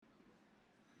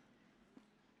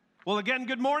Well, again,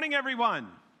 good morning, everyone.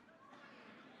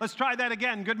 Let's try that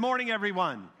again. Good morning,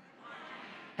 everyone.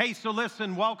 Hey, so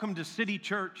listen, welcome to City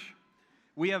Church.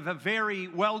 We have a very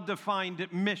well-defined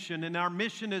mission, and our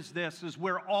mission is this, is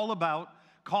we're all about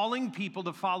calling people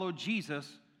to follow Jesus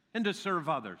and to serve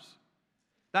others.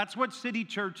 That's what City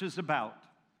Church is about,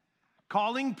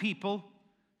 calling people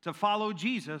to follow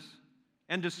Jesus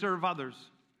and to serve others.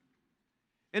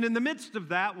 And in the midst of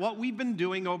that, what we've been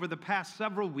doing over the past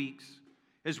several weeks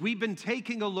is we've been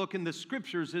taking a look in the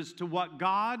scriptures as to what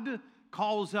God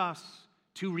calls us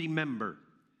to remember.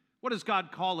 What does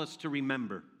God call us to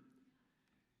remember?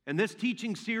 And this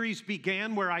teaching series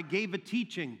began where I gave a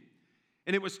teaching,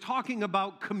 and it was talking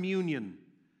about communion,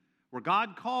 where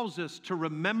God calls us to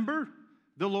remember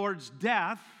the Lord's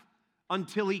death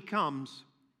until He comes.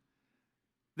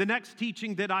 The next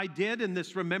teaching that I did in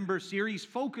this Remember series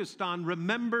focused on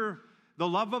remember the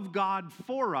love of God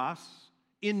for us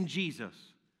in Jesus.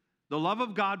 The love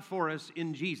of God for us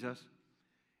in Jesus.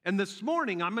 And this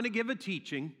morning, I'm going to give a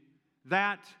teaching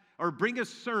or bring a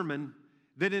sermon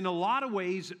that in a lot of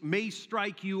ways may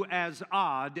strike you as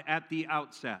odd at the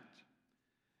outset.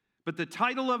 But the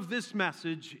title of this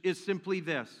message is simply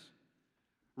this: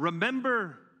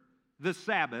 Remember the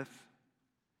Sabbath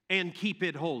and keep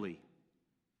it holy.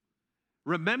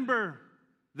 Remember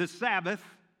the Sabbath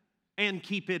and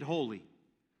keep it holy.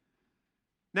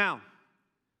 Now,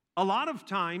 a lot of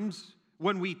times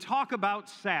when we talk about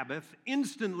Sabbath,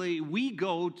 instantly we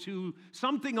go to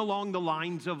something along the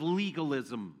lines of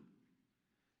legalism.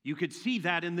 You could see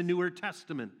that in the Newer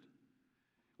Testament,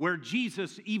 where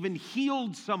Jesus even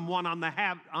healed someone on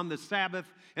the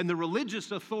Sabbath, and the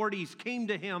religious authorities came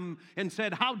to him and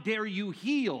said, "How dare you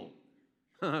heal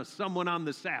someone on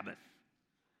the Sabbath?"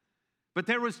 But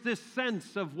there was this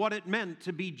sense of what it meant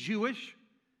to be Jewish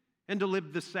and to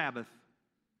live the Sabbath.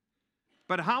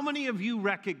 But how many of you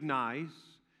recognize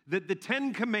that the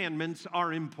Ten Commandments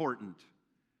are important?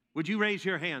 Would you raise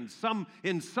your hands?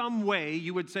 In some way,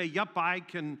 you would say, "Yup, I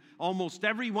can." Almost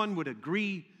everyone would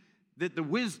agree that the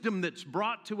wisdom that's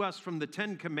brought to us from the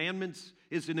Ten Commandments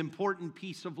is an important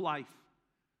piece of life.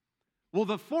 Well,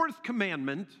 the fourth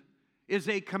commandment is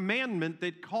a commandment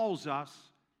that calls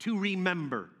us to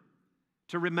remember.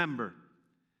 To remember.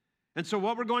 And so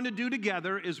what we're going to do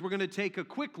together is we're going to take a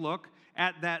quick look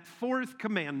at that fourth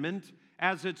commandment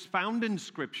as it's found in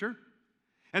Scripture.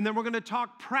 And then we're going to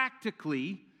talk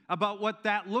practically about what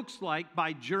that looks like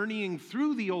by journeying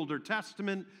through the Older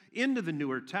Testament into the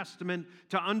Newer Testament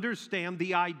to understand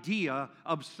the idea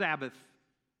of Sabbath.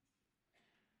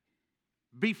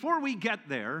 Before we get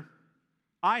there,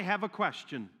 I have a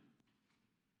question.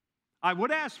 I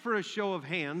would ask for a show of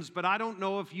hands, but I don't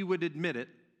know if you would admit it,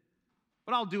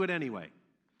 but I'll do it anyway.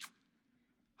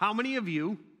 How many of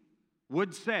you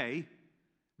would say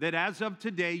that as of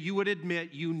today you would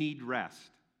admit you need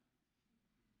rest?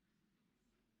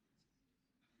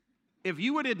 If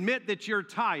you would admit that you're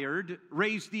tired,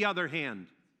 raise the other hand.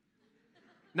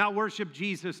 Now worship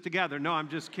Jesus together. No, I'm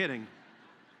just kidding.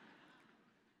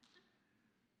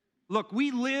 Look,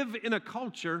 we live in a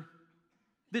culture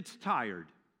that's tired.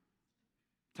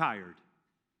 Tired.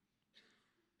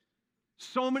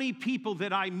 So many people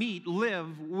that I meet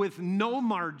live with no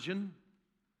margin,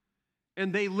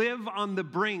 and they live on the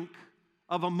brink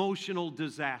of emotional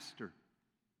disaster.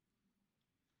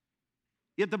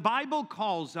 Yet the Bible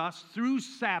calls us through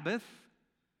Sabbath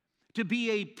to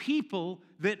be a people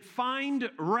that find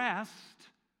rest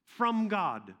from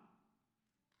God.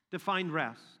 To find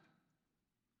rest.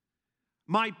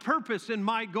 My purpose and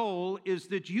my goal is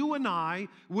that you and I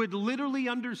would literally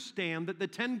understand that the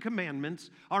Ten Commandments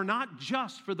are not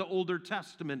just for the Older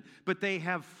Testament, but they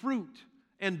have fruit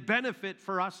and benefit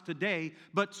for us today,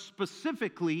 but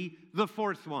specifically the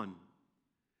fourth one.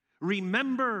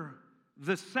 Remember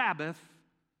the Sabbath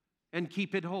and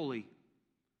keep it holy.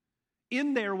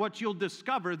 In there, what you'll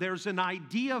discover, there's an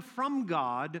idea from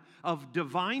God of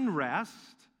divine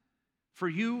rest for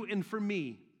you and for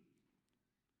me.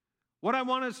 What I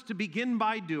want us to begin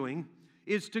by doing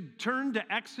is to turn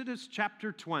to Exodus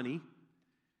chapter 20,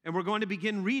 and we're going to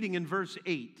begin reading in verse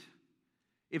 8.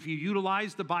 If you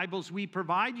utilize the Bibles we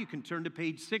provide, you can turn to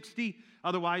page 60.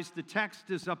 Otherwise, the text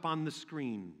is up on the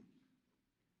screen.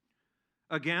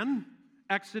 Again,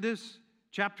 Exodus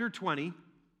chapter 20.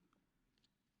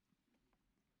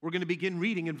 We're going to begin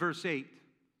reading in verse 8.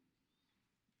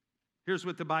 Here's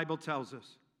what the Bible tells us.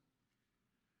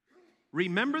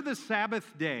 Remember the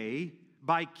Sabbath day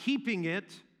by keeping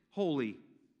it holy.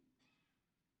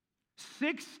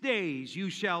 6 days you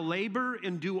shall labor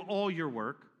and do all your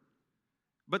work,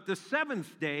 but the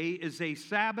seventh day is a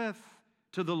Sabbath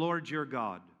to the Lord your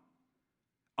God.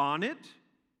 On it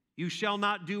You shall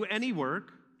not do any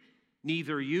work,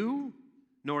 neither you,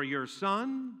 nor your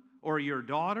son, or your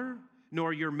daughter,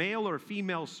 nor your male or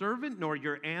female servant, nor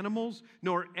your animals,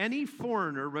 nor any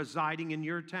foreigner residing in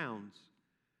your towns.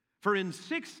 For in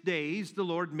 6 days the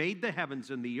Lord made the heavens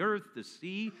and the earth, the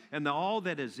sea, and all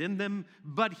that is in them,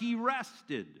 but he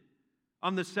rested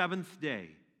on the seventh day.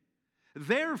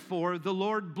 Therefore the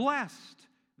Lord blessed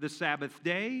the Sabbath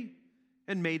day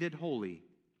and made it holy.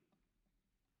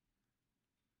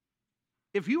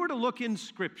 If you were to look in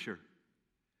Scripture,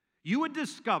 you would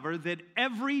discover that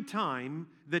every time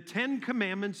the Ten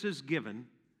Commandments is given,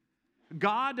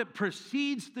 God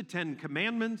precedes the Ten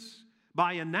Commandments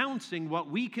by announcing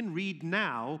what we can read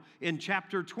now in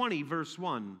chapter 20, verse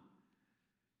 1.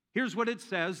 Here's what it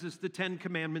says as the Ten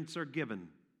Commandments are given.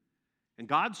 And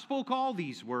God spoke all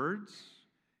these words.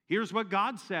 Here's what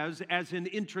God says as an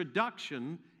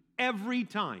introduction every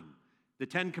time the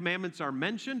Ten Commandments are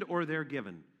mentioned or they're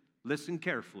given. Listen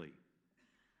carefully.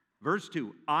 Verse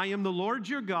 2, I am the Lord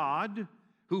your God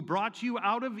who brought you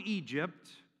out of Egypt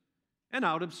and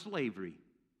out of slavery.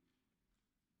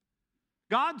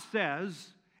 God says,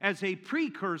 as a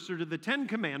precursor to the Ten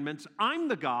Commandments, I'm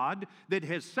the God that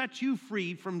has set you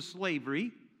free from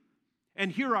slavery,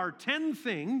 and here are 10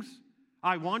 things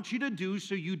I want you to do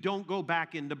so you don't go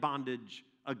back into bondage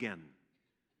again.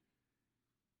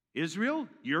 Israel,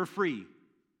 you're free.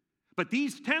 But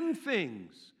these 10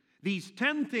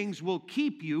 things will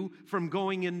keep you from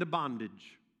going into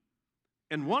bondage.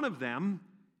 And one of them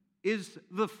is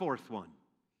the fourth one.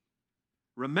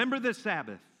 Remember the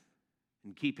Sabbath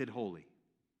and keep it holy.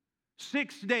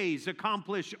 6 days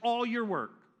accomplish all your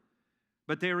work.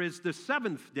 But there is the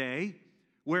seventh day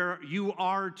where you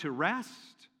are to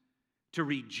rest, to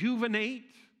rejuvenate,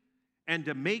 and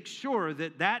to make sure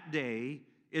that that day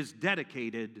is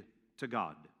dedicated to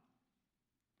God.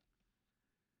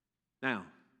 Now,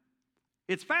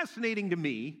 it's fascinating to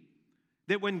me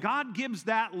that when God gives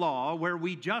that law where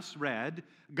we just read,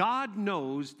 God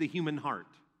knows the human heart.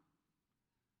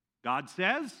 God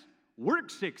says, work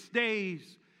 6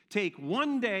 days, take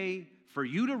 1 day for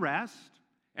you to rest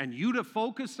and you to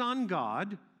focus on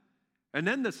God. And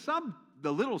then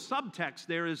the little subtext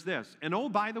there is this, and oh,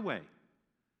 by the way,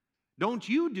 don't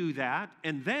you do that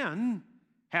and then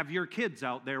have your kids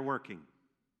out there working.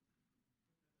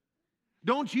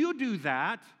 Don't you do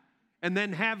that and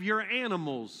then have your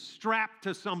animals strapped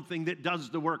to something that does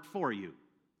the work for you.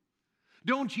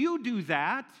 Don't you do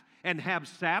that and have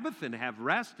Sabbath and have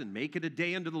rest and make it a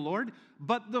day unto the Lord,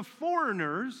 but the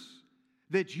foreigners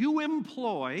that you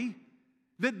employ,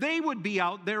 that they would be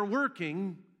out there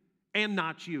working and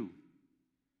not you.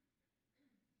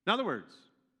 In other words,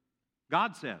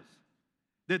 God says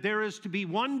that there is to be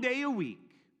 1 day a week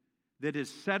that is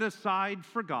set aside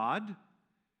for God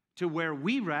to where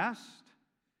we rest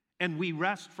and we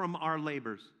rest from our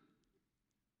labors.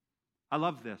 I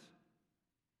love this.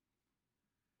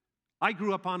 I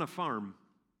grew up on a farm.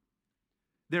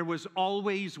 There was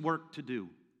always work to do.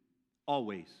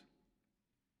 Always.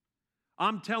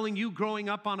 I'm telling you, growing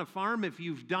up on a farm, if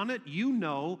you've done it, you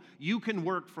know you can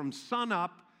work from sun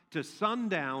up to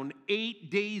sundown 8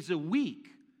 days a week.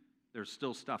 There's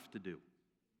still stuff to do.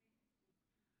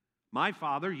 My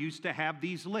father used to have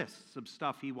these lists of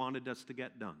stuff he wanted us to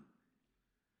get done.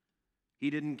 He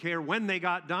didn't care when they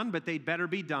got done, but they'd better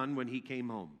be done when he came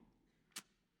home.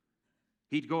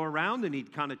 He'd go around and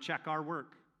he'd kind of check our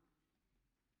work.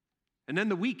 And then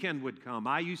the weekend would come.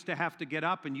 I used to have to get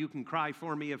up, and you can cry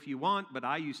for me if you want, but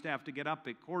I used to have to get up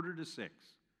at 5:45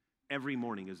 every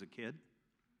morning as a kid,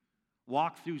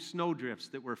 walk through snowdrifts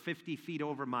that were 50 feet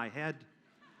over my head,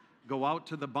 go out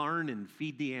to the barn and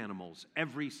feed the animals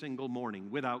every single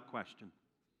morning without question.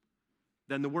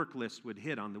 Then the work list would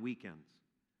hit on the weekends.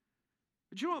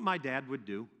 But you know what my dad would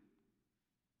do?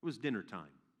 It was dinner time.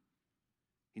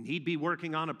 And he'd be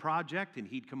working on a project, and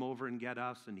he'd come over and get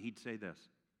us, and he'd say this,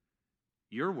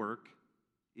 your work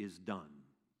is done.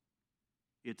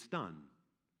 It's done.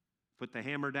 Put the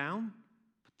hammer down,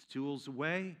 put the tools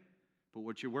away, put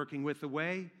what you're working with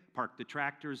away, park the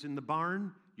tractors in the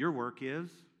barn. Your work is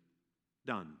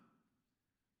done.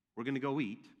 We're going to go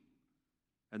eat,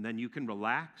 and then you can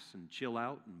relax and chill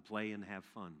out and play and have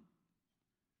fun.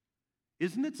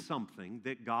 Isn't it something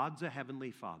that God's a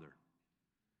heavenly Father,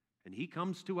 and he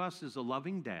comes to us as a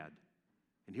loving dad,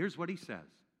 and here's what he says.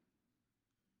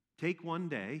 Take 1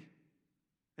 day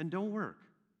and don't work.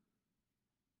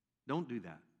 Don't do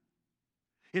that.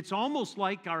 It's almost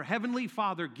like our Heavenly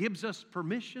Father gives us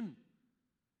permission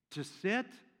to sit,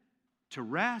 to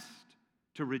rest,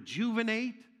 to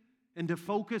rejuvenate, and to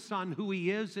focus on who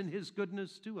he is and his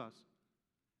goodness to us.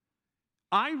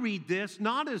 I read this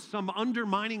not as some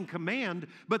undermining command,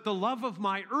 but the love of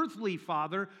my earthly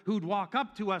Father who'd walk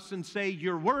up to us and say,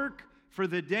 your work for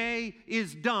the day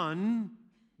is done.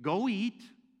 Go eat,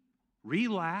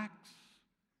 relax,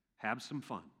 have some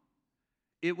fun.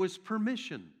 It was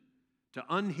permission to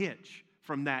unhitch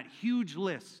from that huge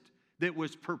list that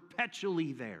was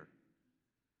perpetually there.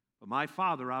 But my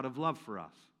Father, out of love for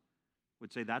us,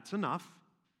 would say, that's enough.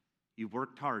 You've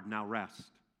worked hard, now rest,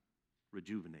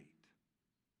 rejuvenate.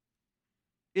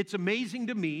 It's amazing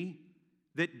to me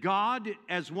that God,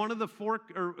 as one of the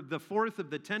fourth of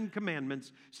the 10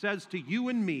 commandments, says to you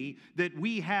and me that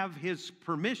we have His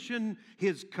permission,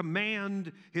 His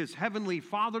command, His heavenly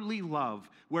fatherly love,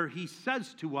 where He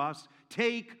says to us,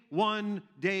 take one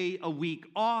day a week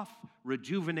off,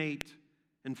 rejuvenate,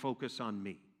 and focus on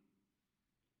me.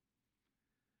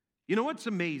 You know what's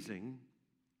amazing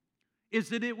is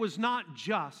that it was not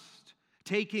just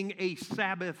taking a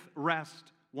Sabbath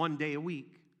rest one day a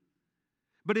week.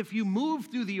 But if you move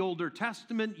through the Older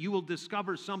Testament, you will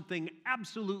discover something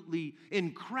absolutely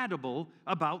incredible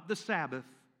about the Sabbath.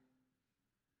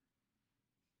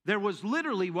 There was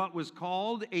literally what was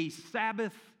called a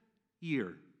Sabbath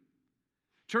year.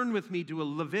 Turn with me to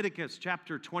Leviticus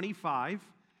chapter 25,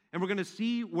 and we're going to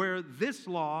see where this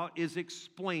law is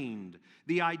explained.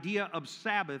 The idea of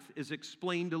Sabbath is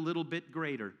explained a little bit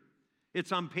greater.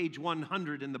 It's on page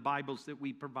 100 in the Bibles that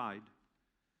we provide.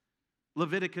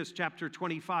 Leviticus chapter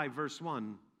 25, verse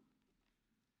 1.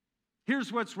 Here's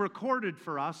what's recorded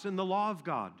for us in the law of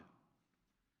God.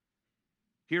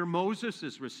 Here Moses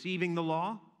is receiving the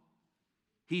law.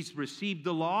 He's received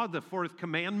the law, the fourth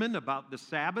commandment about the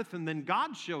Sabbath, and then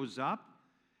God shows up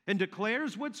and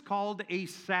declares what's called a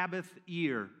Sabbath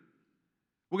year.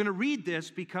 We're going to read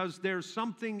this because there's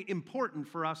something important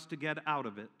for us to get out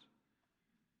of it.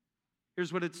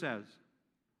 Here's what it says.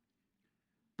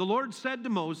 The Lord said to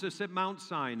Moses at Mount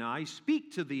Sinai,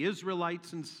 speak to the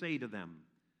Israelites and say to them,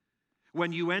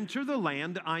 when you enter the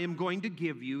land I am going to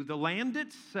give you, the land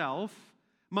itself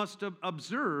must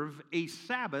observe a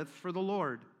Sabbath for the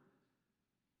Lord.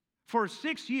 For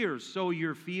 6 years sow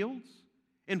your fields,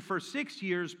 and for 6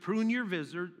 years prune your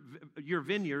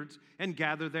vineyards and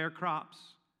gather their crops.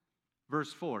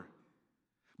 Verse 4.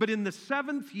 But in the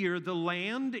 7th year the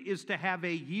land is to have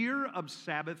a year of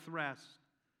Sabbath rest.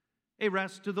 A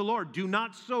rest to the Lord. Do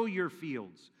not sow your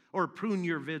fields or prune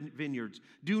your vineyards.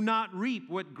 Do not reap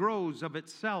what grows of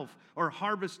itself or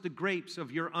harvest the grapes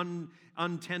of your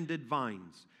untended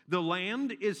vines. The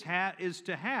land is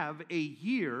to have a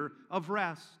year of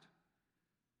rest.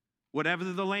 Whatever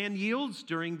the land yields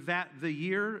during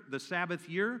the Sabbath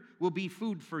year, will be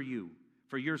food for you,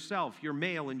 for yourself, your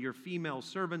male and your female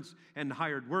servants and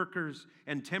hired workers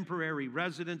and temporary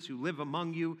residents who live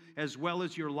among you, as well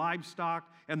as your livestock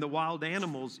and the wild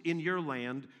animals in your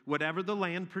land. Whatever the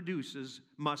land produces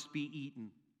must be eaten.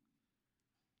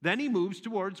 Then he moves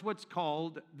towards what's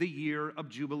called the year of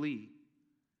Jubilee.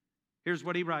 Here's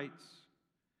what he writes.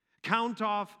 Count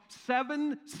off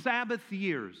 7 Sabbath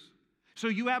years. So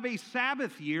you have a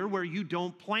Sabbath year where you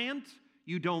don't plant,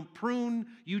 you don't prune,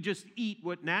 you just eat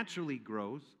what naturally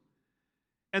grows.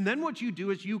 And then what you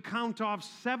do is you count off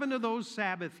 7 of those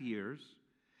Sabbath years.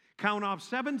 Count off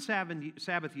 7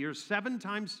 Sabbath years, 7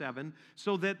 times 7,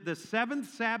 so that the 7th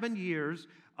Sabbath years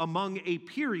among a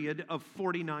period of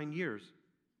 49 years.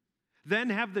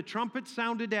 Then have the trumpet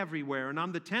sounded everywhere, and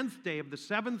on the 10th day of the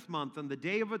 7th month, on the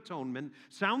Day of Atonement,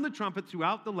 sound the trumpet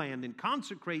throughout the land and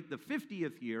consecrate the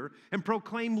 50th year and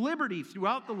proclaim liberty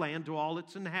throughout the land to all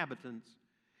its inhabitants.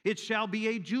 It shall be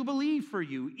a jubilee for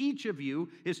you. Each of you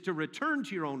is to return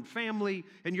to your own family,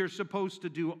 and you're supposed to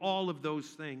do all of those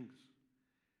things.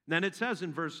 Then it says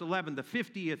in verse 11, the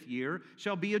 50th year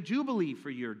shall be a jubilee for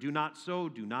you. Do not sow,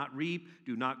 do not reap,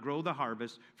 do not grow the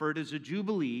harvest, for it is a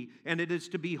jubilee, and it is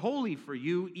to be holy for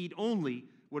you. Eat only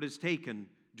what is taken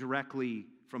directly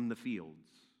from the fields.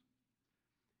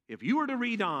 If you were to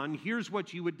read on, here's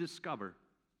what you would discover.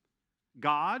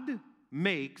 God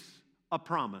makes a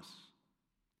promise.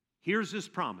 Here's his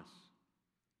promise.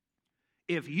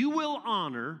 If you will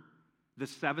honor the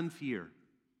 7th year,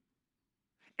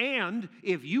 and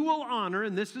if you will honor,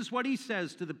 and this is what he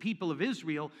says to the people of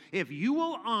Israel, if you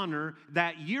will honor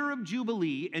that year of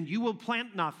Jubilee and you will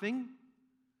plant nothing,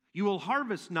 you will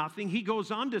harvest nothing, he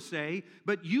goes on to say,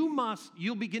 but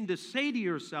you'll begin to say to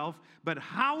yourself, but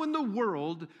how in the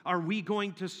world are we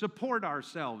going to support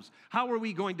ourselves? How are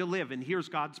we going to live? And here's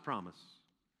God's promise.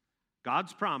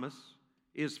 God's promise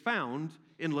is found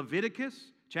in Leviticus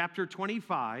chapter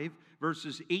 25,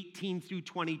 verses 18 through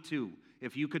 22.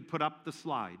 If you could put up the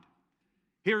slide.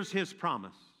 Here's his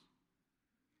promise.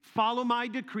 Follow my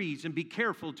decrees and be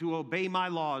careful to obey my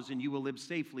laws, and you will live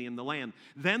safely in the land.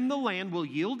 Then the land will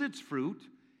yield its fruit,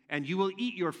 and you will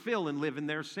eat your fill and live in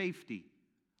their safety.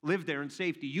 Live there in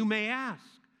safety. You may ask,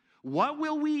 what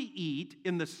will we eat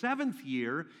in the 7th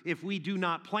year if we do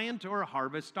not plant or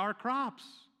harvest our crops?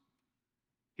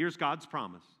 Here's God's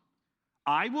promise.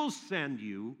 I will send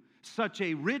you such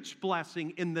a rich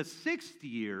blessing in the 6th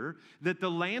year that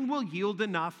the land will yield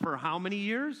enough for how many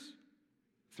years?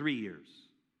 3 years.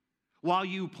 While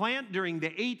you plant during the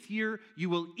 8th year, you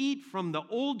will eat from the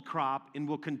old crop and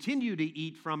will continue to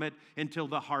eat from it until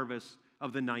the harvest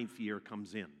of the 9th year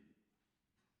comes in.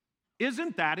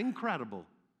 Isn't that incredible?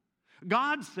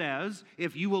 God says,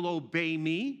 if you will obey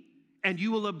me and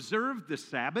you will observe the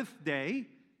Sabbath day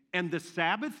and the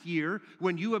Sabbath year,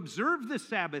 when you observe the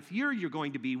Sabbath year, you're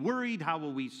going to be worried, how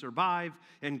will we survive?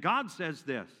 And God says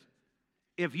this,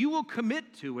 if you will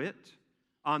commit to it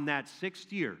on that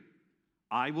 6th year,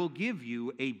 I will give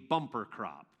you a bumper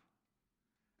crop.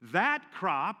 That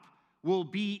crop will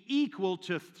be equal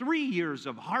to 3 years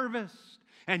of harvest,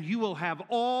 and you will have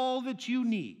all that you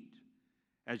need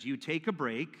as you take a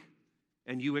break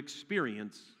and you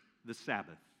experience the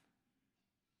Sabbath.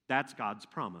 That's God's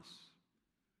promise.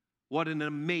 What an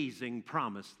amazing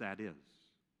promise that is.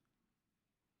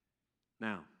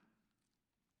 Now,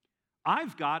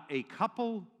 I've got a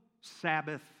couple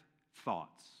Sabbath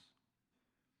thoughts.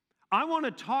 I want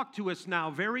to talk to us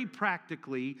now very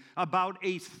practically about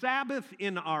a Sabbath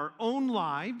in our own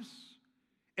lives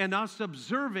and us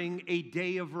observing a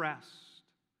day of rest.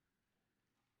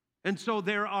 And so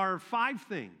there are 5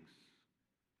 things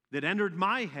that entered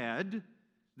my head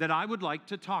that I would like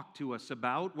to talk to us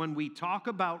about when we talk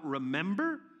about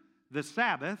remember the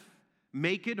Sabbath,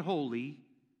 make it holy,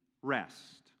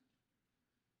 rest.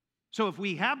 So if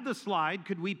we have the slide,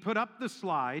 could we put up the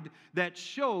slide that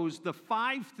shows the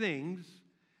 5 things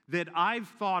that I've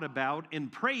thought about and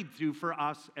prayed through for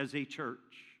us as a church?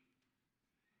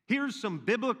 Here's some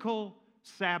biblical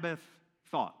Sabbath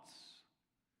thoughts.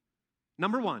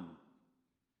 Number 1,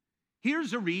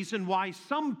 here's a reason why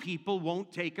some people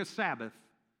won't take a Sabbath.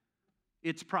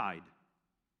 It's pride.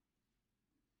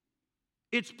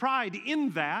 It's pride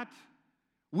in that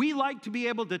we like to be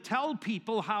able to tell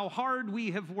people how hard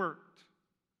we have worked.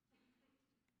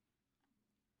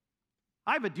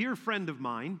 I have a dear friend of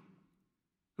mine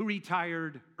who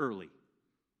retired early.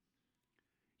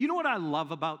 You know what I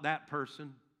love about that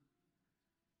person?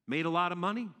 Made a lot of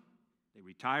money. They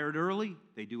retired early.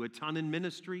 They do a ton in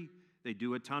ministry. They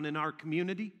do a ton in our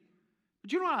community.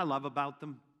 But you know what I love about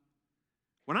them?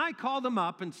 When I call them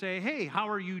up and say, hey, how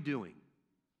are you doing?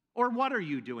 Or what are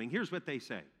you doing? Here's what they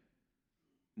say.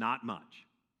 Not much.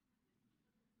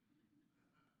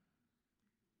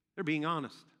 They're being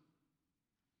honest.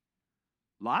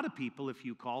 A lot of people, if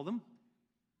you call them,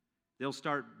 they'll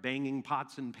start banging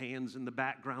pots and pans in the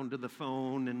background of the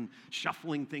phone and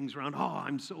shuffling things around. Oh,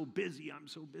 I'm so busy, I'm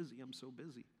so busy, I'm so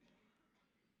busy.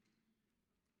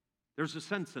 There's a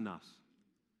sense in us.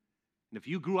 And if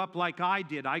you grew up like I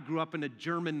did, I grew up in a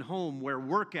German home where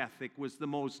work ethic was the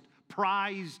most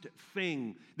prized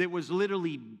thing that was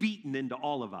literally beaten into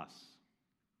all of us.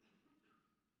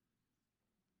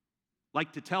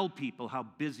 Like to tell people how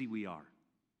busy we are,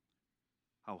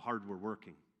 how hard we're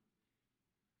working.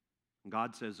 And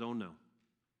God says, oh no.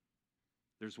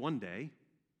 There's one day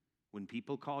when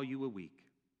people call you a week,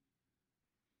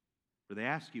 where they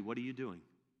ask you, what are you doing?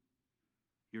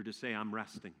 You're to say, I'm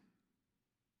resting.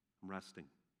 I'm resting.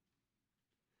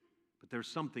 But there's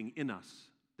something in us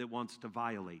that wants to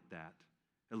violate that,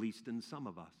 at least in some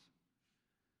of us.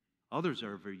 Others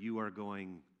of you are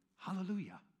going,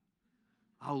 hallelujah.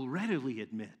 I'll readily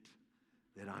admit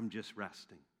that I'm just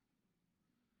resting.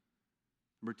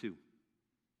 Number 2,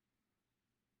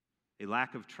 a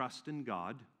lack of trust in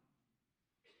God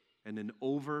and an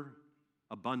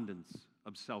overabundance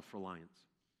of self-reliance.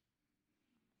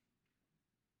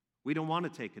 We don't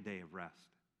want to take a day of rest.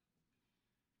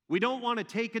 We don't want to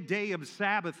take a day of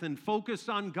Sabbath and focus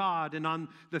on God and on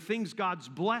the things God's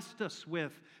blessed us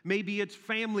with. Maybe it's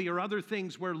family or other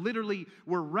things where literally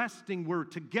we're resting, we're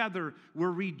together,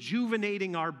 we're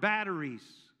rejuvenating our batteries.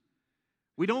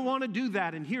 We don't want to do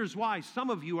that, and here's why. Some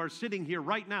of you are sitting here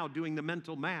right now doing the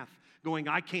mental math, going,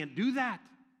 I can't do that.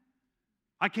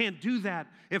 I can't do that.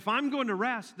 If I'm going to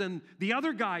rest, then the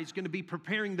other guy's going to be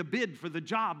preparing the bid for the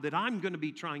job that I'm going to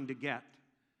be trying to get.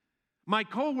 My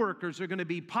coworkers are going to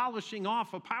be polishing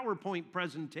off a PowerPoint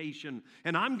presentation,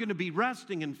 and I'm going to be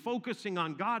resting and focusing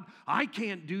on God. I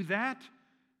can't do that.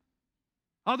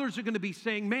 Others are going to be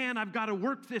saying, man, I've got to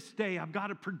work this day. I've got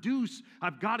to produce.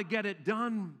 I've got to get it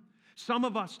done. Some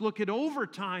of us look at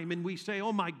overtime and we say,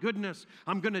 oh my goodness,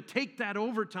 I'm going to take that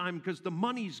overtime because the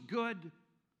money's good.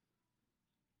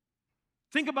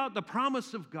 Think about the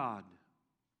promise of God.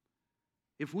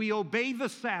 If we obey the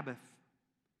Sabbath,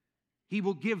 He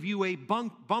will give you a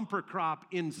bumper crop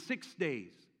in 6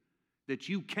 days that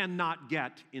you cannot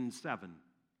get in 7.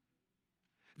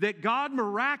 That God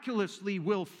miraculously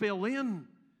will fill in,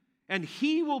 and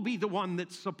He will be the one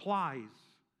that supplies.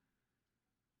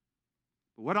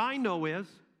 But what I know is,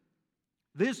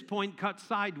 this point cut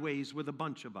sideways with a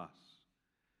bunch of us.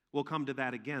 We'll come to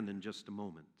that again in just a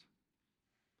moment.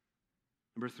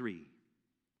 Number 3,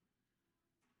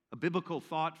 a biblical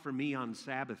thought for me on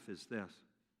Sabbath is this,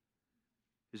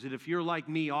 is that if you're like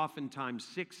me, oftentimes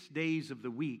 6 days of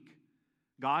the week,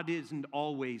 God isn't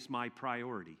always my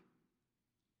priority.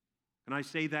 Can I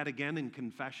say that again in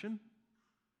confession?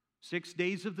 6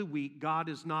 days of the week, God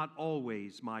is not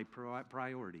always my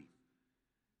priority.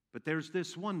 But there's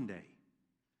this one day,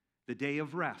 the day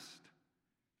of rest,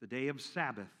 the day of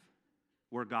Sabbath,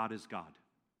 where God is God,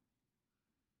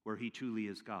 where He truly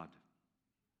is God,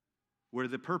 where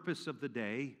the purpose of the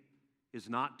day is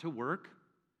not to work,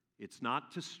 it's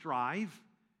not to strive,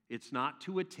 it's not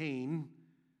to attain,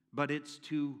 but it's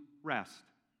to rest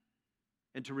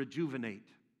and to rejuvenate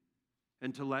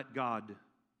and to let God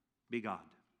be God.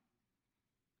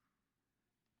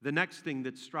 The next thing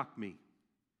that struck me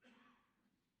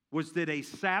was that a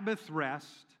Sabbath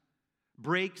rest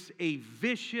breaks a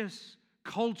vicious,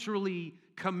 culturally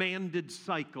commanded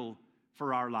cycle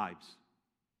for our lives.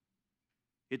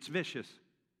 It's vicious.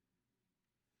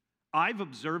 I've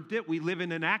observed it. We live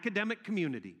in an academic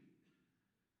community.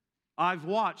 I've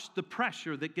watched the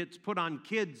pressure that gets put on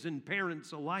kids and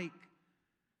parents alike.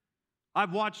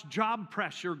 I've watched job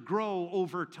pressure grow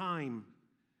over time.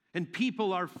 And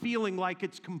people are feeling like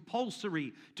it's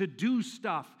compulsory to do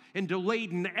stuff and to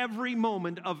laden every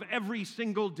moment of every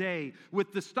single day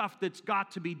with the stuff that's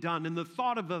got to be done. And the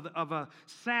thought of a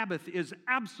Sabbath is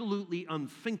absolutely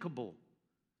unthinkable.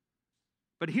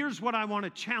 But here's what I want to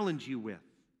challenge you with.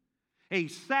 A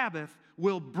Sabbath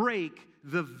will break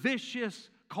the vicious,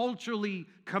 culturally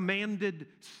commanded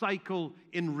cycle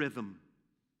in rhythm.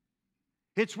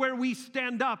 It's where we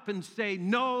stand up and say,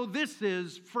 no, this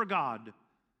is for God.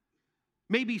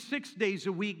 Maybe 6 days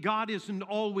a week, God isn't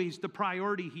always the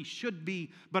priority He should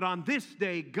be, but on this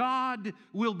day, God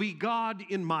will be God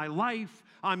in my life.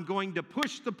 I'm going to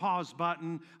push the pause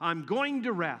button. I'm going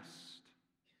to rest.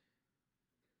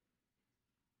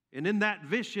 And in that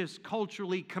vicious,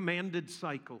 culturally commanded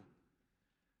cycle,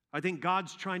 I think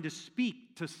God's trying to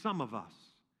speak to some of us.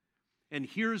 And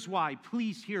here's why.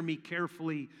 Please hear me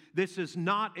carefully. This is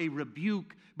not a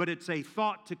rebuke, but it's a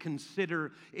thought to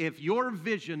consider. If your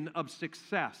vision of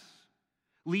success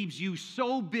leaves you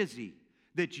so busy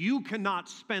that you cannot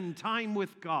spend time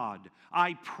with God,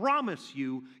 I promise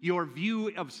you, your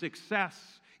view of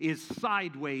success is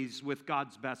sideways with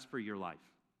God's best for your life.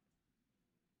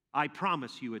 I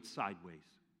promise you it's sideways.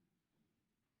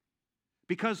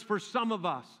 Because for some of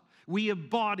us, we have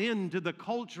bought into the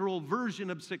cultural version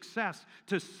of success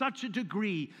to such a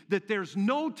degree that there's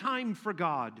no time for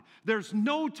God. There's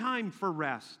no time for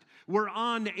rest. We're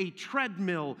on a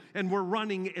treadmill and we're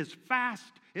running as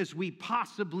fast as we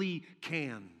possibly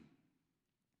can.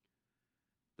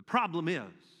 The problem is,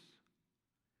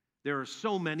 there are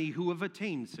so many who have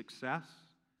attained success,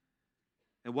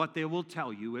 and what they will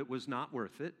tell you, it was not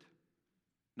worth it,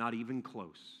 not even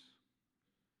close.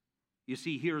 You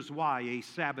see, here's why a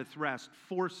Sabbath rest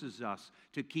forces us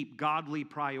to keep godly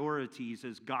priorities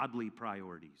as godly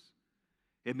priorities.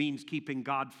 It means keeping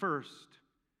God first,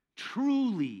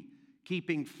 truly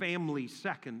keeping family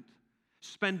second,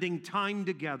 spending time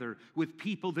together with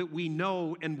people that we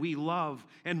know and we love,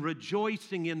 and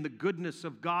rejoicing in the goodness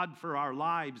of God for our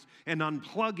lives, and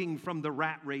unplugging from the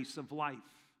rat race of life.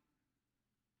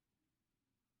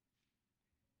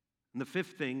 And the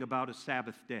fifth thing about a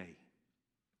Sabbath day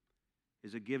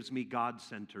is it gives me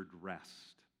God-centered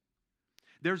rest.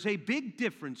 There's a big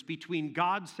difference between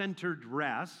God-centered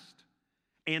rest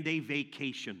and a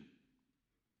vacation.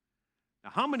 Now,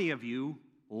 how many of you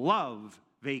love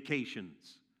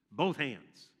vacations? Both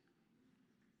hands.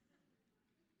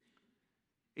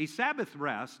 A Sabbath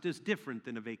rest is different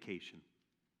than a vacation.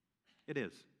 It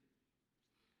is.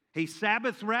 A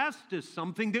Sabbath rest is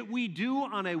something that we do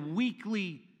on a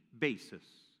weekly basis.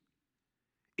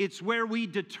 It's where we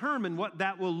determine what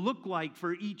that will look like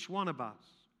for each one of us.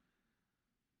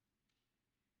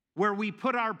 Where we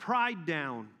put our pride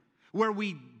down, where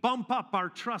we bump up our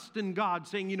trust in God,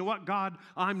 saying, you know what, God,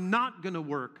 I'm not going to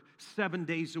work 7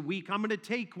 days a week. I'm going to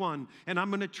take one, and I'm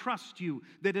going to trust you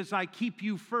that as I keep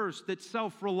you first, that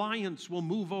self-reliance will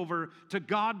move over to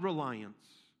God-reliance.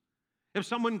 If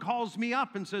someone calls me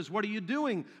up and says, "What are you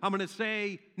doing?" I'm going to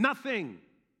say, "Nothing.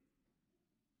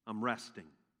 I'm resting,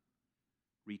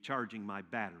 recharging my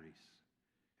batteries."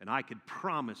 And I could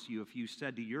promise you, if you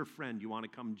said to your friend, "You want to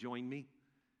come join me?"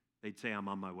 they'd say, "I'm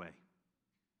on my way.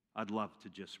 I'd love to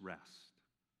just rest."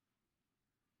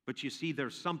 But you see,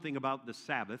 there's something about the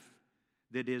Sabbath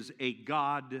that is a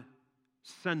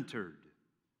God-centered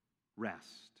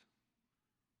rest.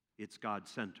 It's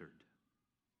God-centered.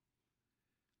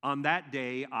 On that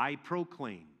day, I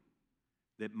proclaim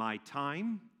that my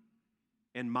time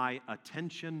and my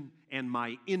attention and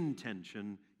my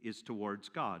intention is towards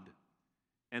God,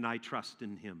 and I trust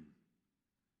in Him.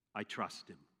 I trust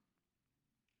Him.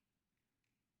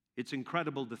 It's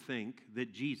incredible to think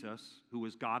that Jesus, who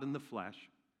was God in the flesh,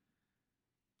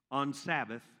 on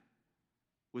Sabbath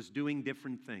was doing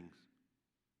different things.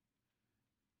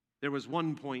 There was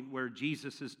one point where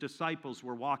Jesus' disciples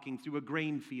were walking through a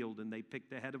grain field, and they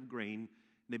picked a head of grain, and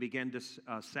they began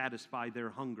to satisfy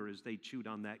their hunger as they chewed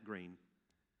on that grain.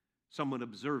 Someone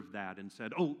observed that and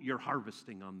said, "Oh, you're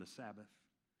harvesting on the Sabbath."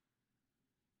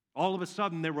 All of a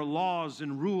sudden, there were laws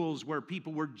and rules where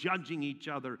people were judging each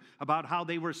other about how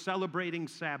they were celebrating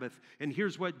Sabbath. And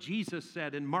here's what Jesus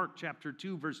said in Mark chapter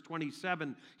 2, verse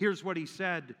 27. Here's what He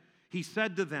said. He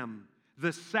said to them,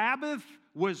 "The Sabbath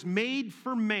was made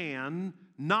for man,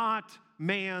 not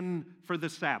man for the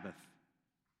Sabbath."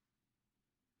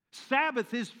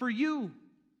 Sabbath is for you.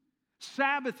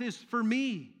 Sabbath is for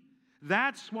me.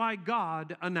 That's why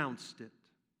God announced it.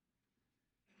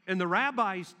 And the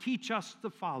rabbis teach us the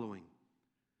following.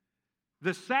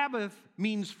 The Sabbath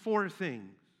means 4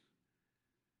 things.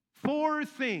 4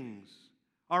 things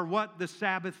are what the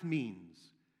Sabbath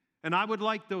means. And I would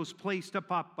like those placed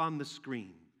up on the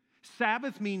screen.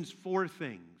 Sabbath means 4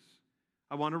 things.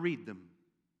 I want to read them.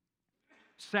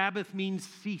 Sabbath means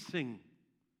ceasing,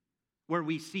 where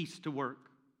we cease to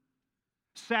work.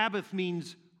 Sabbath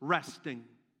means resting.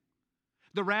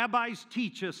 The rabbis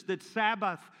teach us that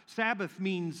Sabbath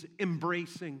means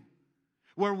embracing,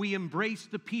 where we embrace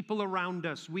the people around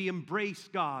us, we embrace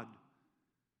God.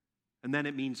 And then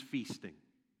it means feasting.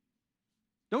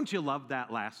 Don't you love that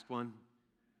last one?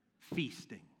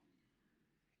 Feasting.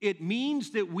 It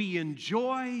means that we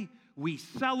enjoy, we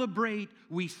celebrate,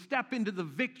 we step into the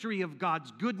victory of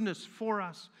God's goodness for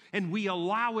us, and we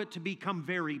allow it to become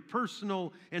very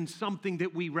personal and something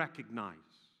that we recognize.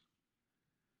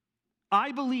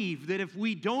 I believe that if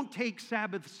we don't take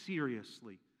Sabbath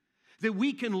seriously, that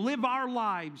we can live our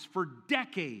lives for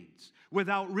decades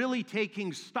without really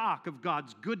taking stock of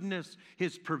God's goodness,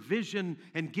 His provision,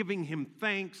 and giving Him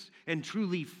thanks, and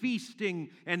truly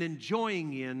feasting and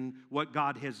enjoying in what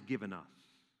God has given us.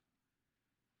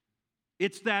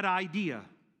 It's that idea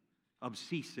of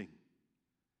ceasing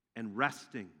and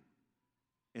resting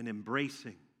and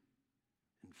embracing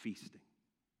and feasting.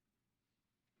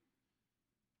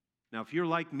 Now, if you're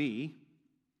like me,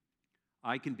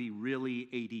 I can be really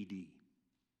ADD.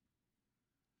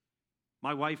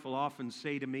 My wife will often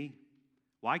say to me,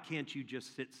 "Why can't you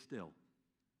just sit still?"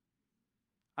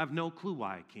 I have no clue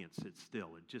why I can't sit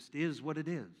still. It just is what it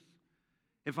is.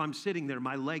 If I'm sitting there,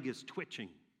 my leg is twitching,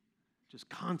 just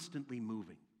constantly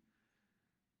moving.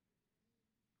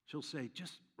 She'll say,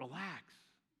 "Just relax,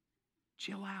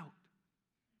 chill out."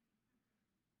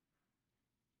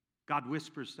 God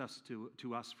whispers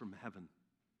to us from heaven.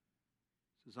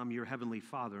 He says, "I'm your heavenly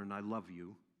Father, and I love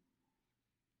you.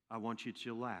 I want you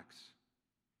to relax,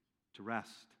 to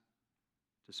rest,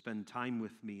 to spend time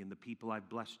with me and the people I've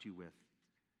blessed you with,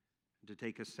 and to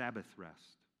take a Sabbath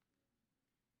rest."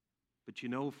 But you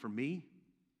know, for me,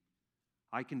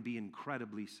 I can be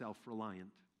incredibly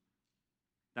self-reliant.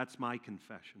 That's my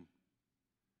confession.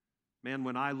 Man,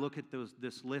 when I look at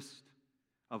this list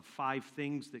of 5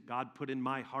 things that God put in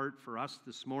my heart for us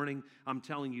this morning, I'm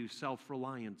telling you,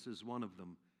 self-reliance is one of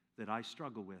them that I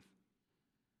struggle with.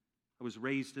 I was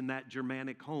raised in that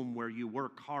Germanic home where you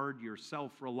work hard, you're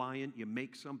self-reliant, you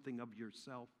make something of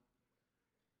yourself.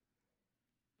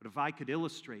 But if I could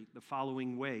illustrate the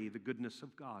following way, the goodness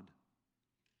of God.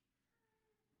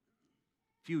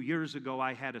 A few years ago,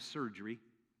 I had a surgery,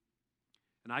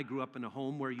 and I grew up in a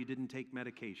home where you didn't take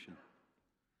medication.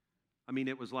 I mean,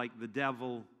 it was like the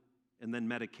devil and then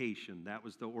medication. That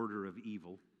was the order of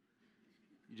evil.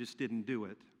 You just didn't do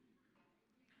it.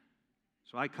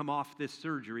 So I come off this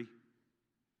surgery,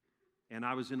 and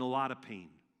I was in a lot of pain.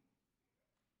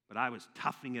 But I was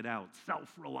toughing it out,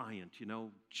 self-reliant,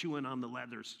 chewing on the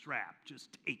leather strap,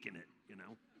 just taking it,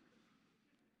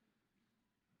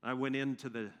 I went in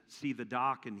to see the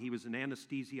doc, and he was an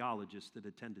anesthesiologist that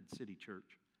attended City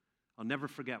Church. I'll never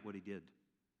forget what he did.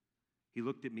 He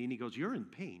looked at me and he goes, "You're in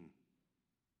pain."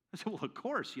 I said, "Well, of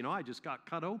course, I just got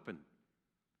cut open."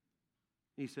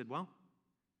 He said,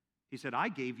 "I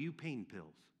gave you pain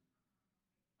pills."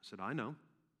 I said, "I know."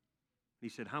 He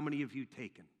said, "How many have you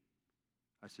taken?"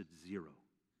 I said, "0."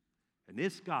 And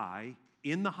this guy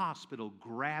in the hospital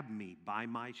grabbed me by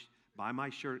my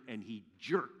shirt and he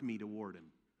jerked me toward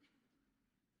him.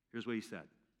 Here's what he said: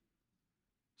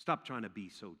 "Stop trying to be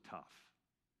so tough.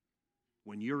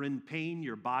 When you're in pain,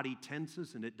 your body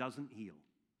tenses and it doesn't heal.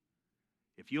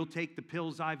 If you'll take the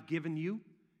pills I've given you,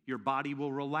 your body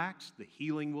will relax, the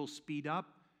healing will speed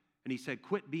up." And he said,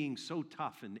 "Quit being so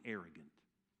tough and arrogant."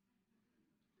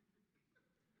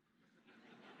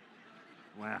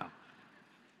 Wow.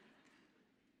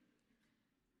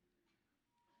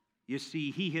 You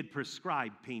see, he had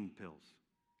prescribed pain pills.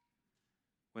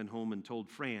 Went home and told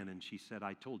Fran, and she said,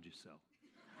 "I told you so."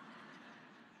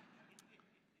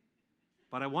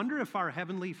 But I wonder if our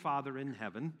Heavenly Father in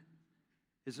heaven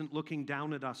isn't looking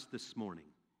down at us this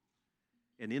morning.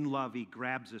 And in love, he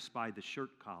grabs us by the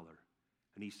shirt collar,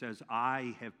 and he says,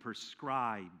 "I have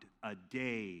prescribed a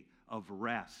day of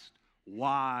rest.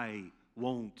 Why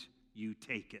won't you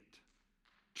take it?"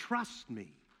 Trust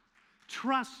me.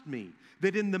 Trust me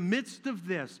that in the midst of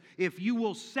this, if you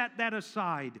will set that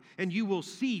aside and you will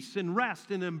cease and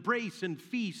rest and embrace and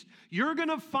feast, you're going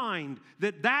to find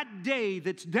that that day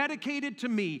that's dedicated to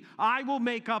me, I will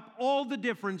make up all the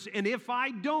difference. And if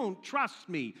I don't, trust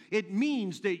me, it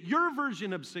means that your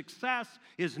version of success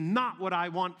is not what I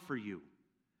want for you.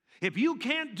 If you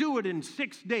can't do it in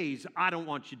 6 days, I don't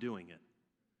want you doing it.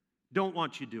 Don't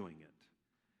want you doing it.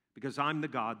 Because I'm the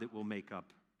God that will make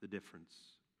up the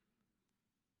difference.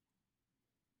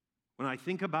 When I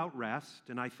think about rest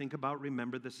and I think about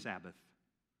remember the Sabbath,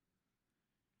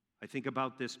 I think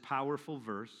about this powerful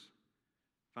verse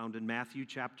found in Matthew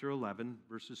chapter 11,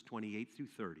 verses 28 through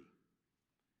 30.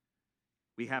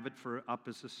 We have it up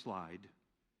as a slide.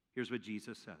 Here's what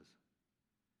Jesus says: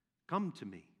 "Come to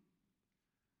me,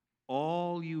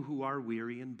 all you who are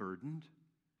weary and burdened,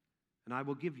 and I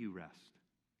will give you rest.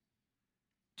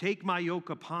 Take my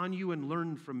yoke upon you and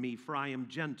learn from me, for I am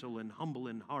gentle and humble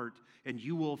in heart, and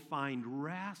you will find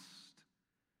rest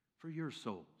for your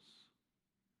souls.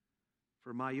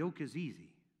 For my yoke is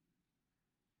easy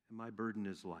and my burden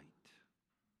is light."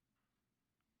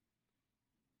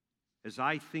 As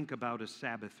I think about a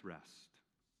Sabbath rest,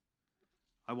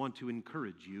 I want to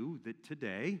encourage you that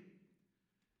today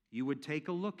you would take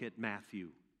a look at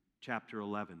Matthew chapter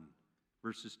 11,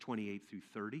 verses 28 through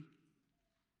 30.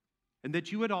 And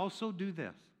that you would also do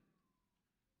this.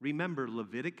 Remember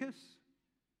Leviticus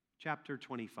chapter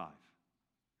 25.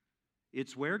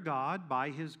 It's where God,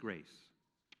 by his grace,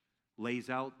 lays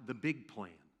out the big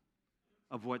plan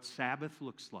of what Sabbath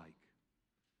looks like.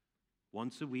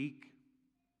 Once a week,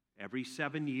 every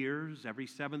 7 years, every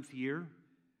 7th year,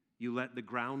 you let the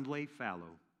ground lay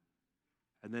fallow.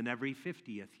 And then every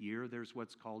 50th year, there's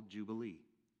what's called Jubilee.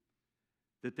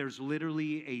 That there's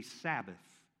literally a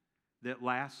Sabbath that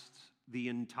lasts the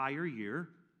entire year,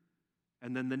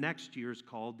 and then the next year is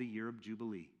called the year of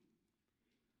Jubilee.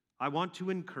 I want to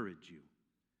encourage you.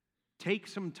 Take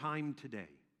some time today.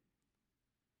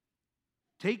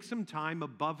 Take some time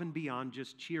above and beyond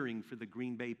just cheering for the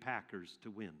Green Bay Packers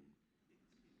to win.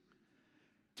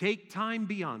 Take time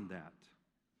beyond that,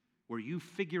 where you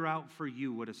figure out for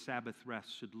you what a Sabbath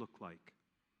rest should look like.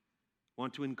 I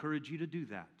want to encourage you to do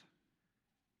that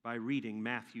by reading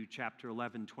Matthew chapter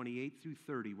 11, 28 through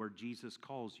 30, where Jesus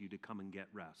calls you to come and get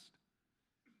rest.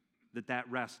 That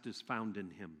rest is found in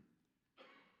him.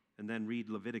 And then read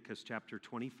Leviticus chapter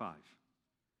 25,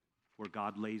 where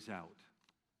God lays out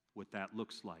what that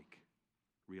looks like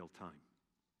real time.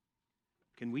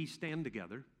 Can we stand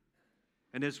together?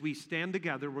 And as we stand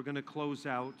together, we're going to close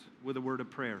out with a word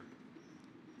of prayer.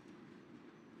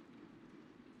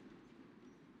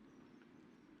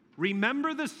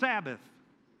 Remember the Sabbath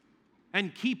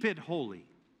and keep it holy.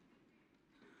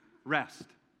 Rest.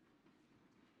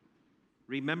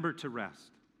 Remember to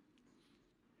rest.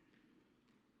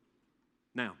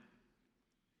 Now,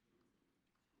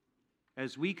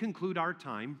 as we conclude our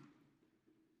time,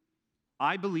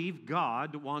 I believe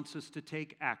God wants us to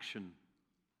take action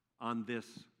on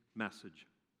this message.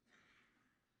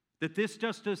 That this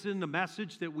just isn't a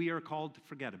message that we are called to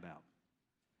forget about,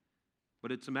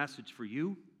 but it's a message for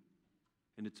you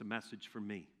and it's a message for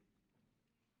me.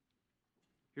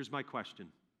 Here's my question.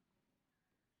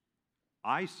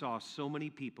 I saw so many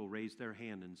people raise their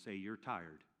hand and say, "You're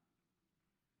tired.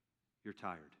 You're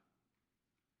tired."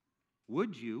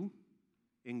 Would you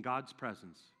in God's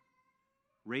presence,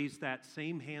 raise that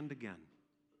same hand again.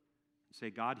 Say,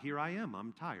 God, here I am.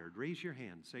 I'm tired. Raise your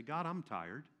hand. Say, God, I'm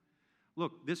tired.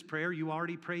 Look, this prayer you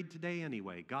already prayed today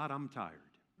anyway. God, I'm tired.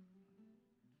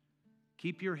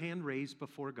 Keep your hand raised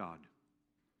before God.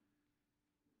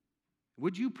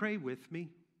 Would you pray with me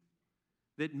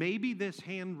that maybe this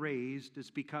hand raised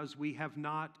is because we have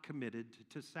not committed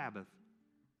to Sabbath?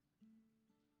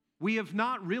 We have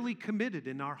not really committed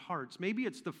in our hearts. Maybe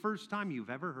it's the first time you've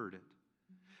ever heard it.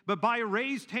 But by a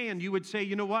raised hand, you would say,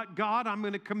 you know what, God, I'm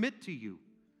going to commit to you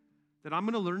that I'm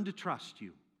going to learn to trust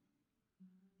you.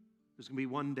 There's going to be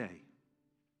one day.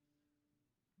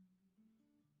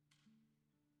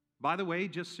 By the way,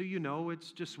 just so you know,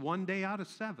 it's just one day out of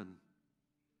 7.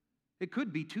 It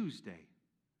could be Tuesday.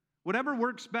 Whatever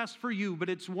works best for you, but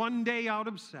it's one day out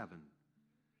of 7.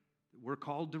 We're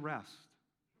called to rest.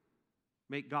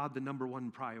 Make God the number one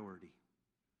priority.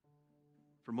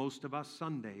 For most of us,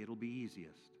 Sunday, it'll be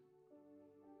easiest.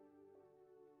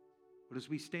 But as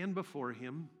we stand before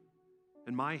Him,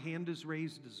 and my hand is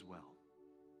raised as well,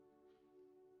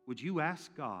 would you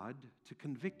ask God to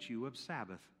convict you of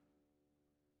Sabbath?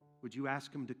 Would you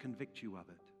ask Him to convict you of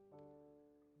it?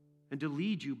 And to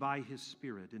lead you by His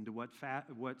Spirit into what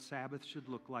Sabbath should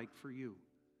look like for you,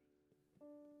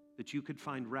 that you could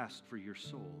find rest for your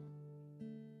soul.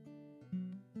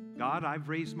 God, I've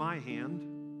raised my hand,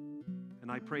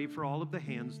 and I pray for all of the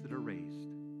hands that are raised.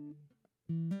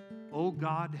 Oh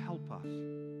God, help us.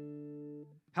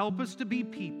 Help us to be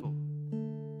people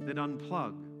that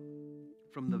unplug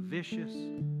from the vicious,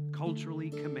 culturally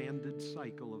commanded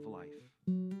cycle of life.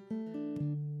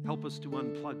 Help us to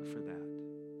unplug for that.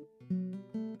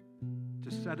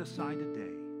 To set aside a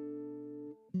day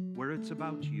where it's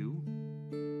about you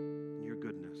and your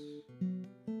goodness.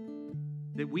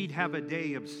 That we'd have a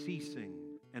day of ceasing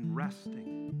and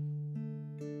resting.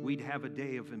 We'd have a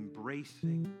day of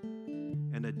embracing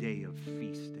and a day of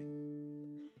feasting.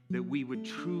 That we would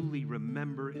truly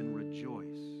remember and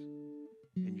rejoice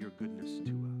in your goodness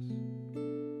to us.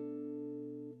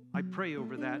 I pray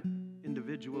over that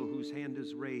individual whose hand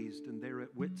is raised and they're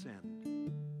at wit's end.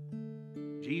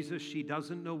 Jesus, she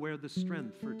doesn't know where the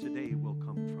strength for today will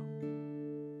come from.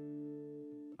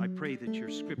 I pray that your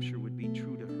scripture would be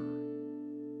true to her,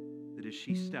 that as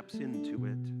she steps into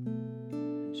it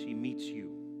and she meets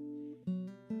you,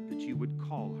 that you would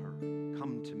call her,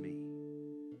 come to me,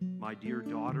 my dear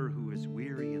daughter who is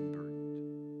weary and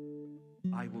burdened.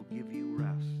 I will give you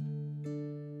rest.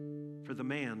 For the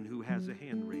man who has a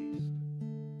hand raised,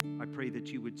 I pray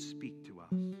that you would speak to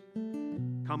us.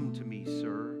 Come to me,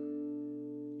 sir.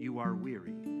 You are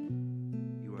weary.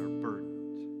 You are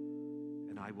burdened,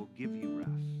 and I will give you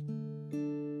rest.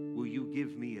 Will you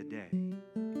give me a day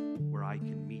where I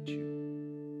can meet you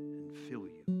and fill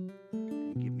you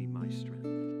and give me my strength?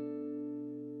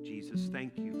 Jesus,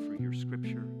 thank you for your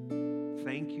scripture.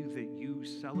 Thank you that you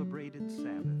celebrated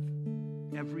Sabbath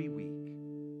every week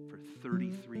for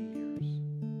 33 years.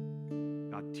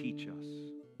 God, teach us,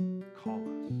 call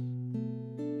us,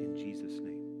 in Jesus'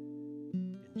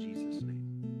 name. In Jesus' name.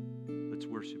 Let's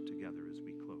worship together as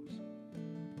we close.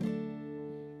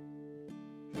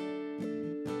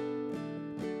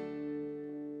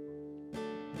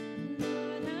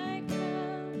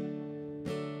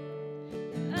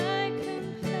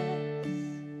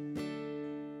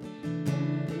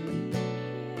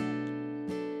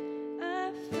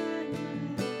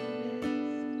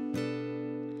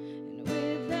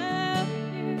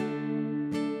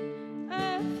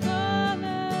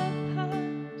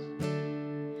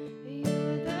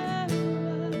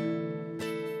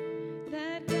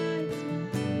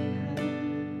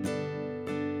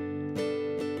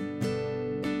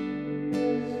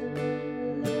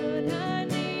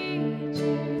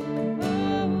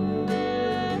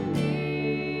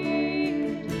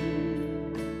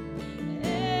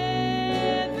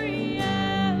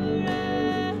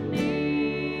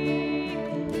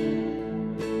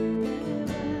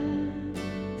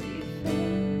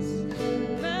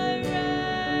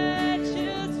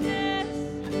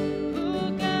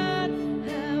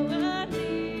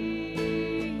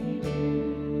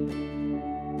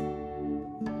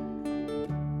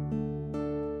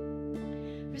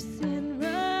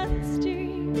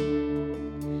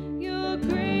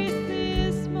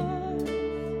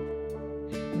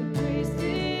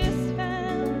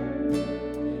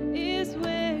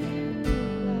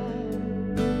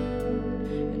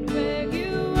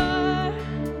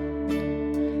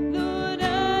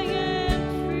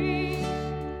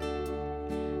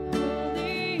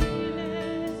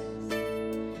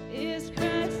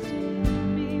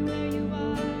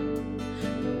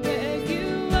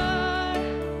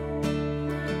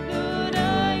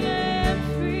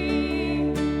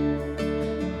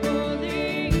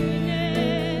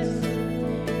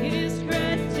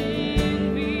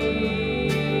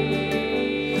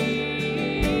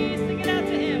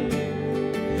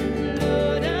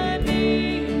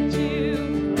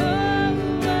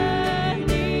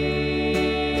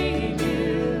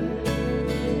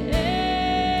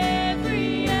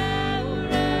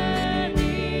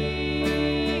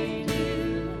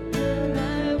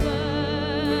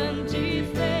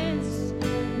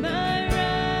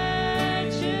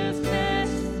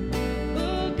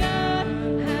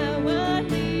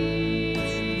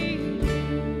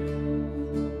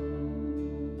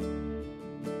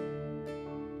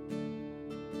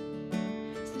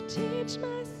 teach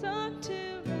my song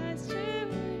to rise to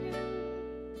you.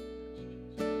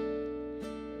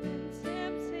 When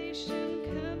temptation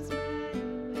comes my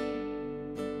way,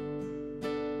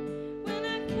 when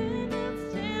I cannot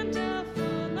stand, I'll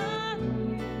fall on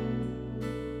you.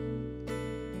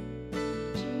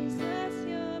 Jesus,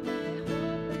 you're my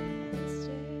hope and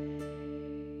stay.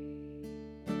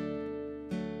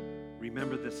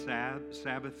 Remember the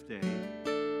Sabbath day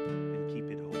and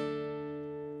keep it holy.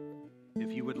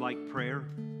 If you would like prayer,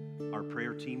 our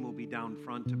prayer team will be down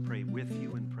front to pray with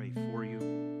you and pray for you.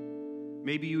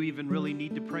 Maybe you even really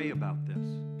need to pray about this.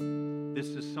 This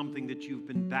is something that you've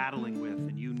been battling with,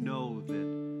 and you know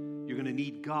that you're going to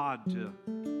need God to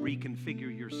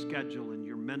reconfigure your schedule and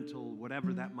your mental,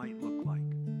 whatever that might look like.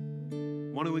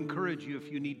 I want to encourage you,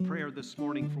 if you need prayer this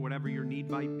morning for whatever your need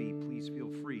might be, please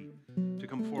feel free to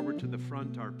come forward to the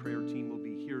front. Our prayer team will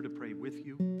be here to pray with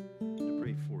you, to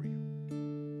pray for you.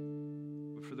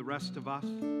 But for the rest of us,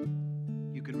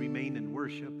 you can remain in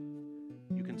worship.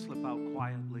 You can slip out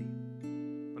quietly.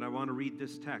 But I want to read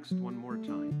this text one more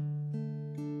time.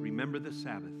 Remember the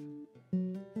Sabbath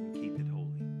and keep it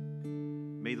holy.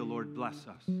 May the Lord bless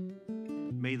us.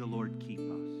 May the Lord keep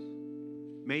us.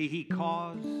 May He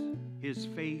cause His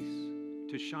face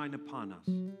to shine upon us.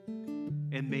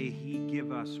 And may He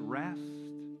give us rest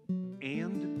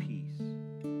and peace.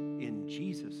 In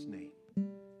Jesus' name,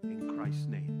 in Christ's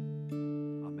name.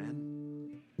 Amen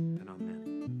and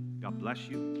amen. God bless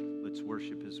you. Let's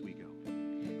worship as we go.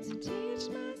 So teach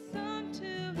my song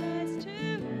to rise to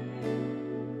you.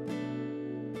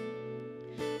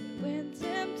 When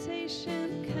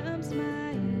temptation comes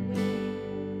my way,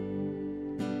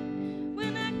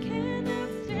 when I cannot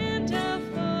stand, I'll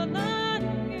fall on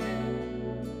you.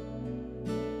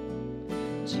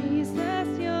 Jesus,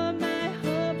 you're my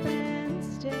hope and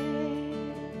stay.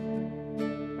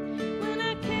 When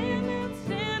I cannot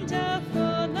stand, I'll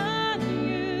fall on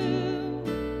you.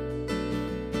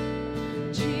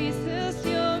 Jesus,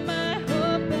 you're my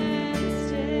hope and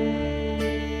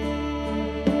stay.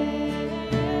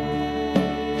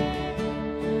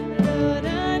 Lord,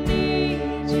 I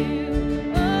need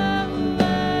you. Oh,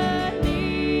 I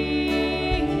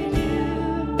need you.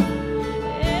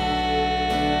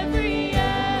 Every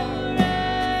hour I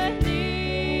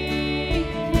need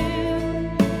you.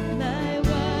 My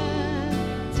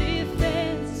one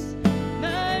defense,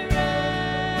 my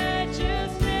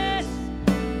righteousness.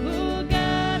 Oh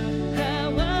God, how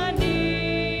I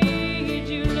need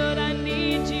you. Lord, I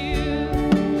need you.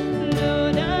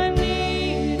 Lord, I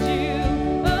need you.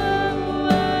 Oh,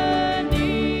 I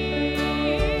need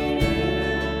you.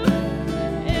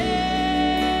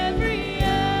 Every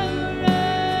hour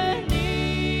I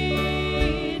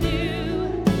need you.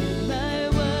 My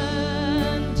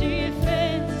one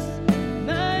defense,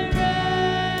 my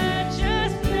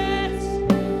righteousness.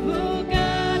 Oh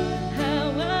God, how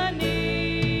I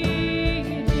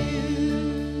need you.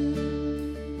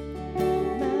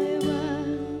 My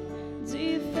one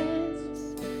defense,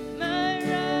 my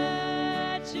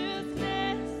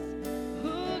righteousness.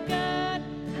 Oh God,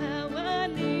 how I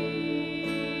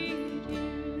need you.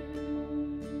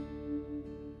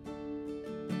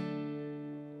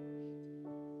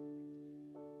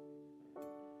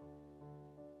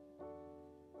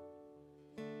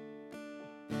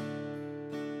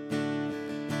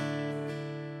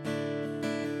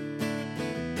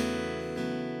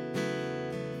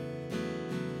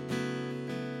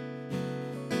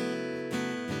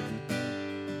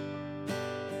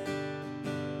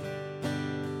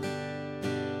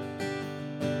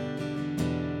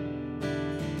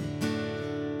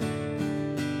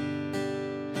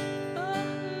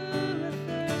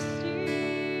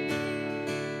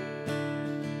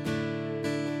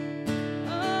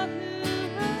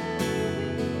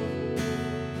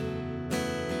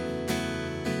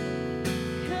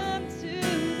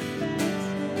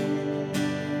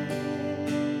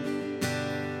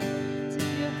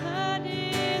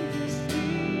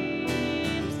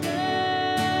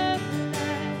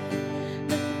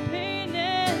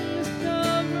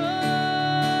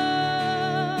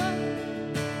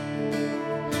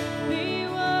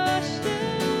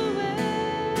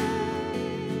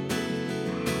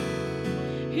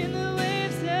 In the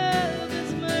waves of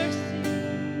His mercy,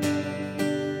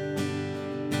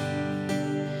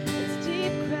 its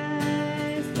deep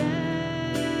cries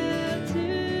out to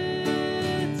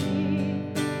deep.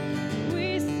 We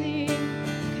sing,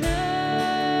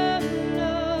 come,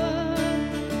 Lord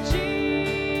Jesus,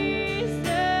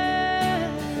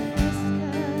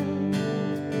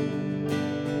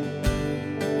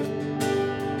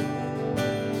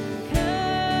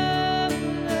 come,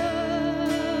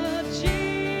 Lord Jesus.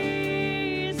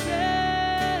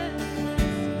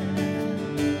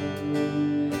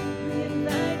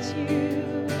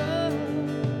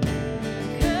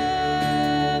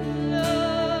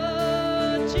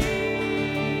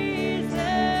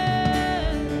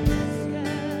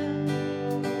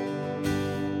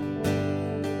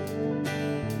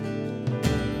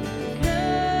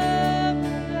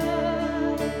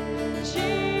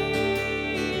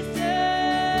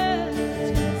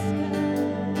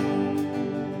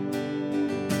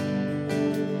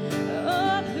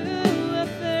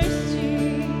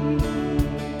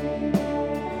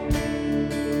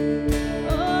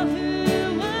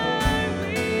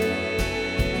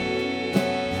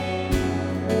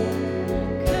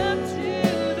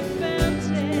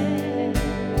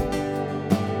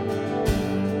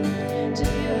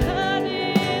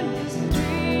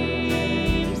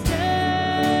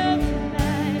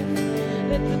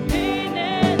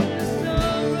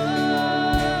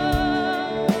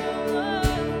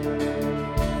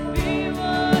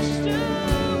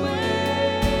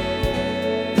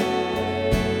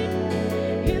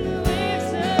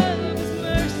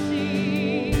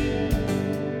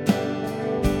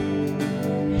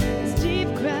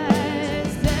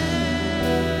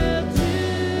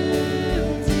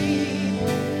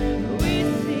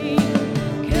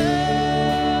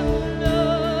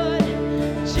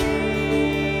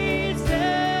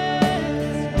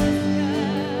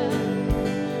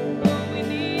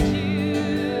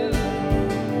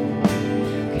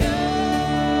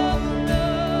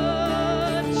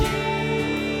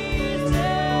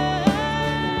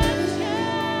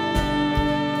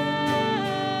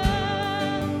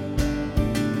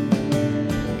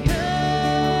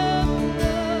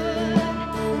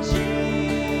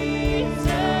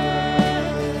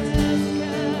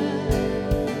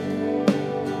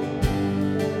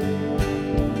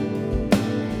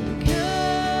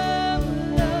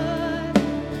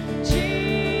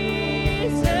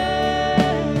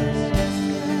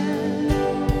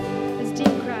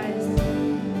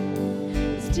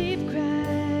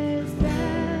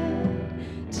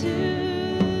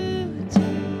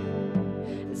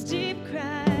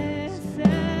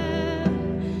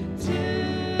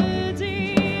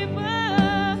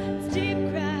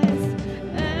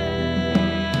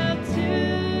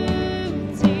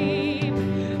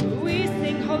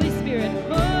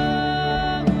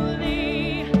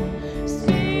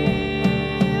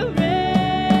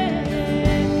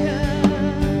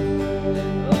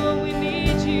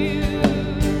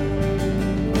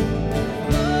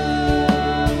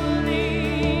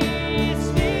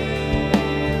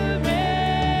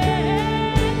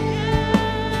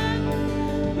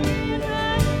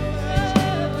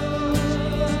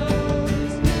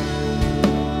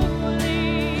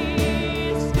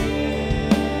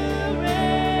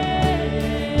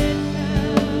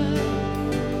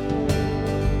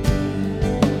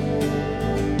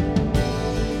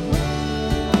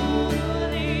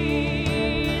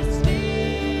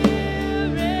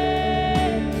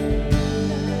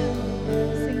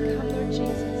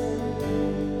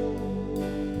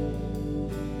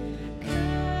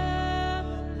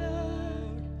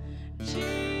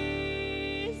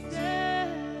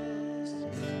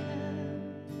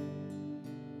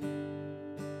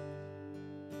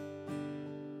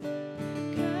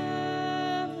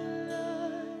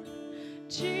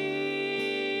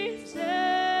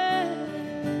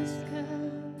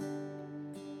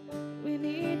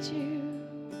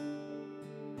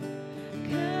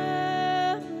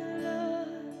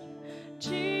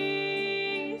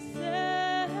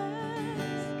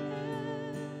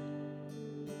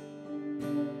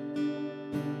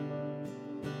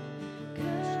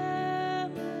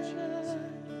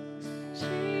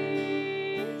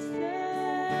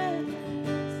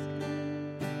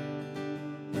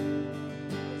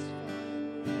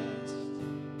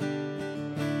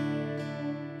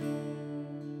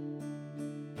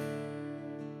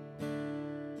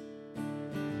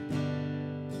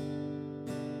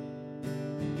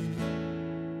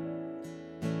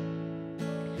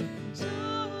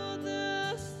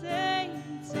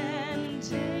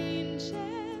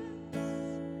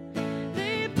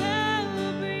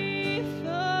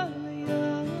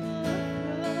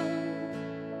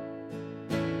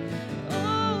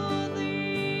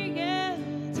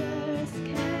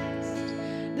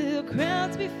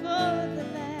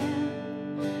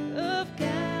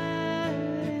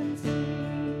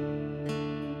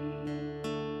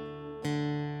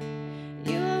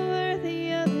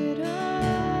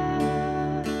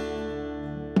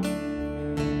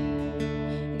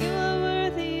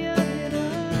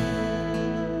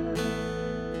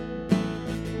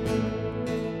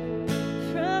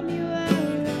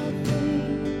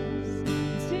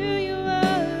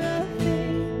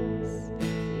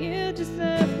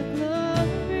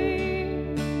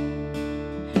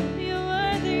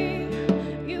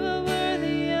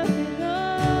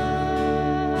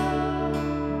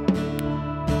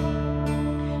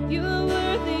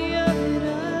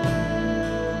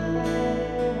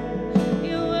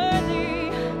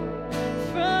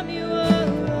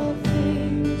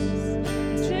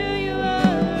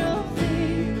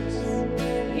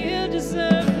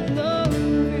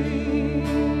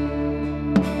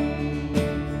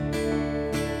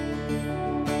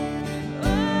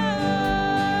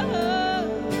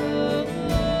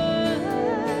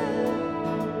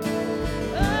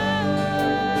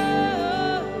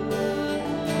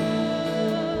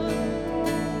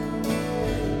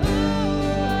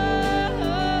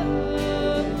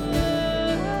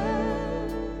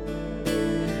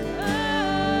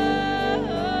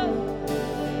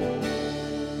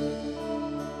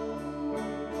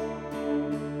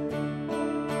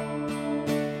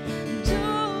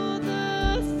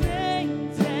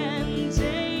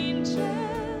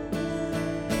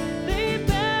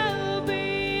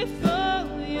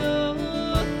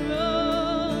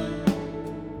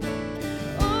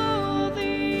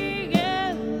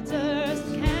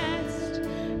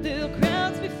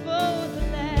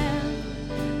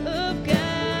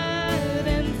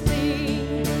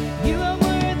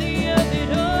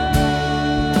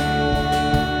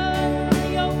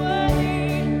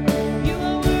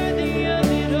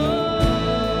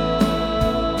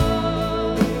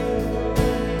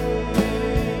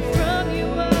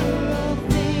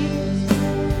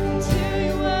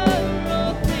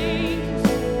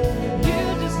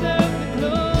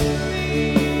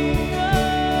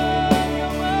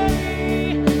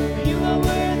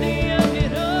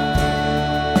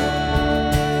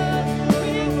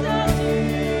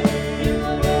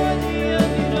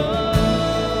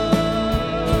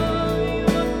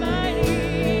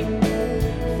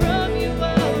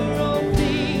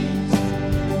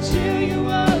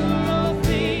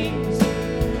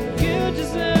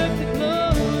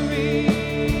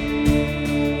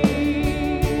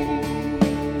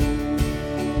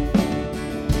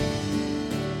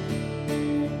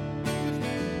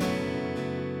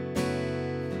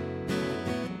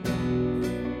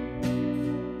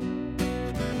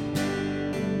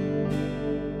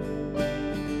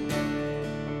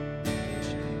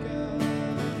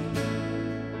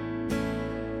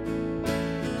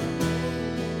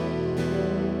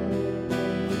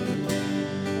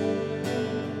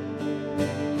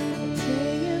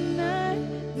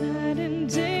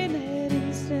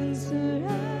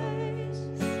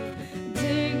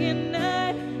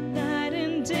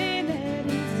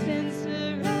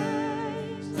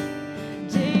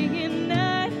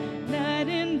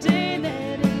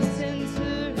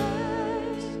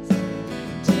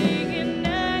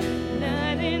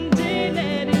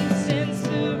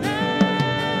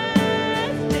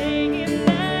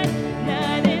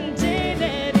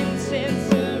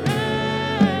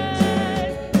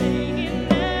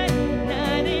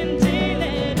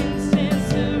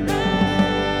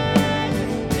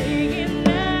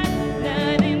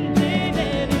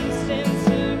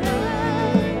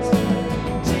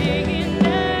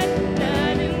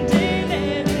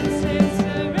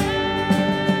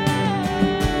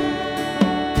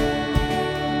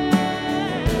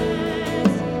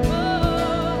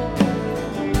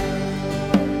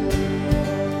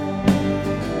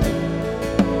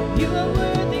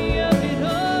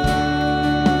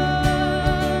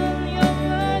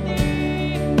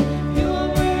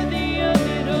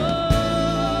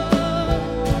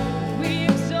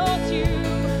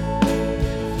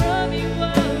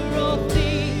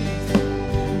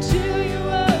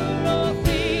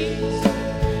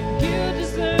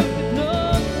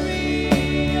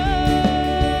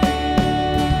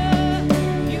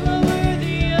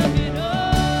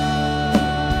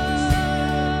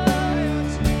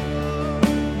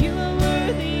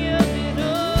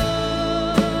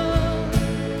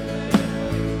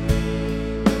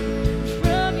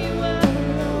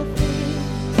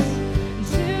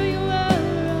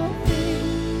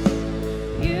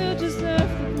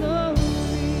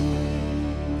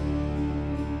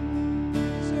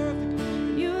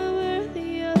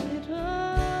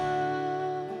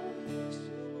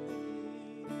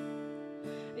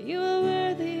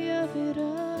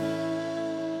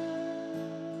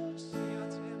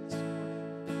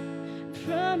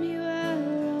 from you